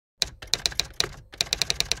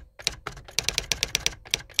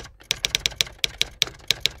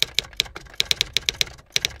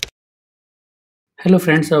Hello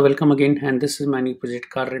friends, welcome again, and this is my new project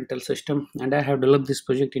car rental system, and I have developed this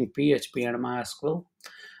project in PHP and MySQL.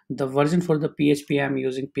 The version for the PHP I'm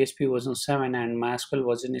using PHP version 7 and MySQL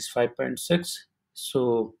version is 5.6.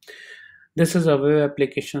 So this is a web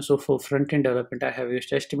application. So for front-end development, I have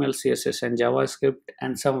used HTML, CSS, and JavaScript,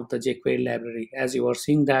 and some of the jQuery library. As you are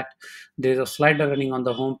seeing that there is a slider running on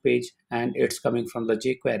the home page, and it's coming from the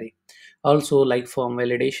jQuery. Also, like form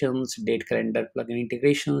validations, date calendar plugin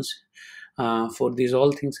integrations. For these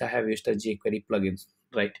all things, I have used the jQuery plugins.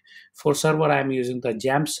 Right. For server, I am using the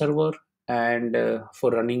Jam server, and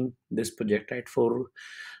for running this project, right, for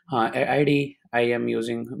ID, I am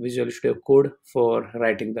using Visual Studio Code for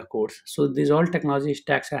writing the codes. So these all technology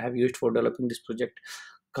stacks I have used for developing this project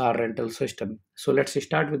car rental system. So let's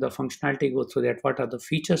start with the functionality, go through that. What are the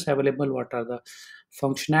features available, what are the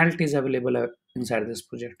functionalities available inside this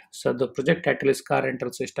project. So the project title is car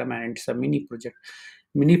rental system, and it's a mini project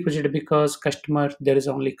because customer, there is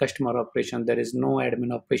only customer operation, there is no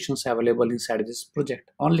admin operations available inside this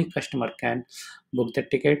project. Only customer can book the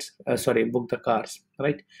tickets, book the cars,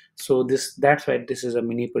 right? So that's why this is a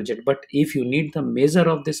mini project. But if you need the measure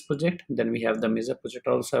of this project, then we have the measure project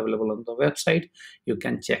also available on the website. You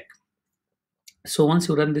can check. So once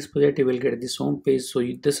you run this project, you will get this home page. So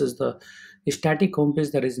this is the static home page.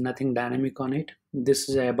 There is nothing dynamic on it. This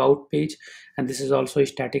is a about page, and this is also a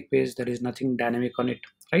static page. There is nothing dynamic on it,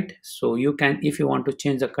 right? So you can, if you want to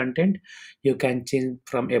change the content, you can change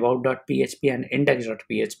from about.php and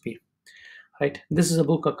index.php, right? This is a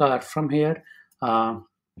book a car. From here, uh,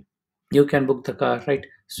 you can book the car, right?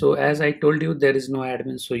 So as I told you, there is no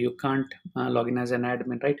admin, so you can't log in as an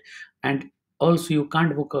admin, right? And also you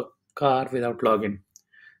can't book a car without login.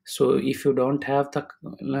 So if you don't have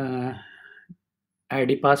the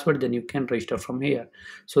ID password, then you can register from here.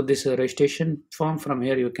 So this is a registration form. From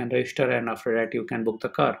here you can register, and after that you can book the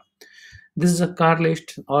car. This is a car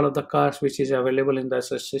list. All of the cars which is available in the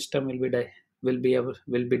system will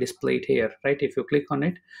be displayed here, right? If you click on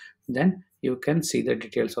it, then you can see the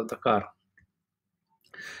details of the car.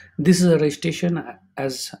 This is a registration,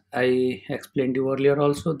 as I explained you earlier.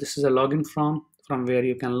 Also, this is a login form from where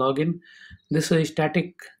you can log in. This is a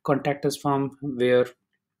static contact us form where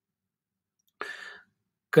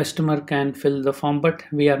customer can fill the form, but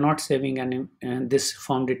we are not saving any this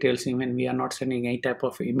form details. Even we are not sending any type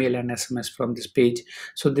of email and SMS from this page.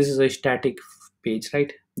 So this is a static page,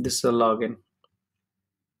 right? This is a login.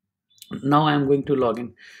 Now I am going to log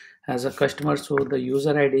in as a customer. So the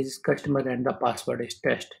user ID is customer and the password is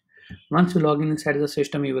test. Once you log in inside the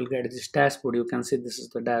system, you will get this dashboard. You can see this is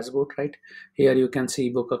the dashboard, right? Here you can see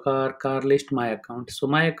book a car list, my account. So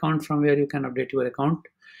my account, from where you can update your account,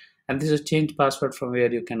 and this is change password, from where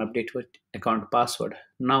you can update your account password.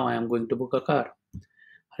 Now I am going to book a car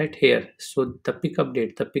right here. So the pickup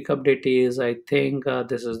date is, I think,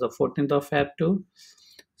 this is the 14th of Feb to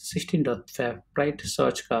 16th of Feb, right?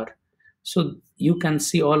 Search car. So you can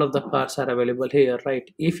see all of the cars are available here, right?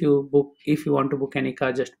 If you want to book any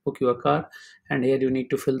car, just book your car, and here you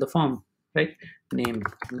need to fill the form, right? Name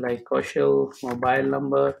like Kaushal, mobile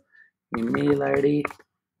number, email ID,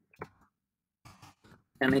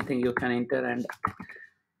 anything you can enter, and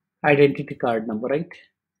identity card number, right?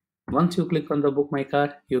 Once you click on the book my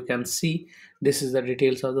car, you can see this is the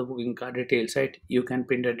details of the booking car details, right? You can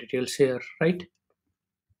print the details here, right?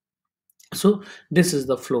 So this is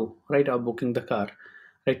the flow, right, of booking the car,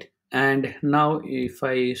 right? And now if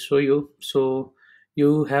I show you, so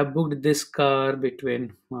you have booked this car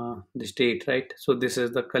between this date, right? So this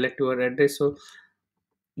is the collect your address. So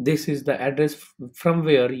this is the address from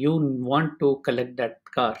where you want to collect that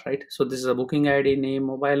car, right? So this is a booking ID, name,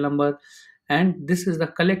 mobile number, and this is the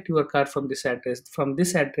collect your car from this address. From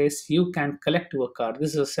this address you can collect your car.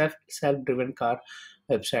 This is a self-driven car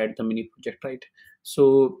website, the mini project, right?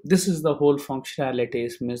 So this is the whole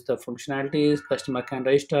functionalities. Means the functionality is customer can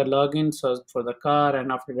register, login, search for the car,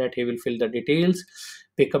 and after that he will fill the details,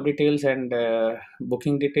 pickup details, and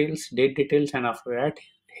booking details, date details, and after that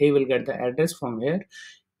he will get the address from where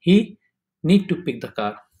he need to pick the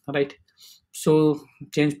car, right? So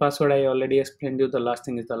change password, I already explained you. The last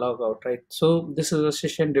thing is the logout, right? So this is a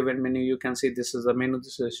session driven menu. You can see this is the menu.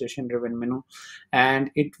 This is a session driven menu,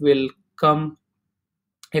 and it will come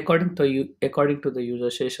according to the user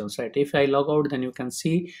sessions, right? If I log out, then you can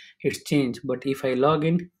see it's changed, but if I log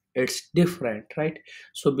in, it's different, right?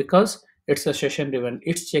 So because it's a session driven,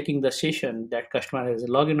 it's checking the session that customer has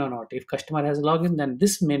login or not. If customer has login, then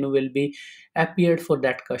this menu will be appeared for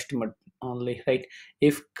that customer only, right?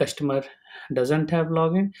 If customer doesn't have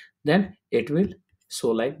login, then it will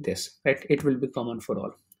show like this, right? It will be common for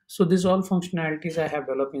all. So these all functionalities I have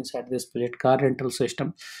developed inside this project car rental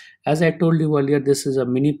system. As I told you earlier, this is a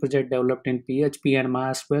mini project developed in PHP and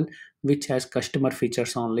MySQL, which has customer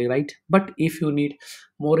features only, right? But if you need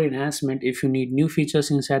more enhancement, if you need new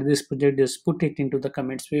features inside this project, just put it into the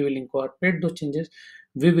comments. We will incorporate those changes.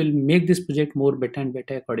 We will make this project more better and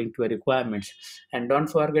better according to your requirements. And don't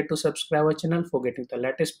forget to subscribe our channel for getting the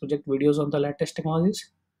latest project videos on the latest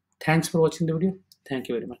technologies. Thanks for watching the video. Thank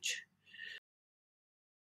you very much.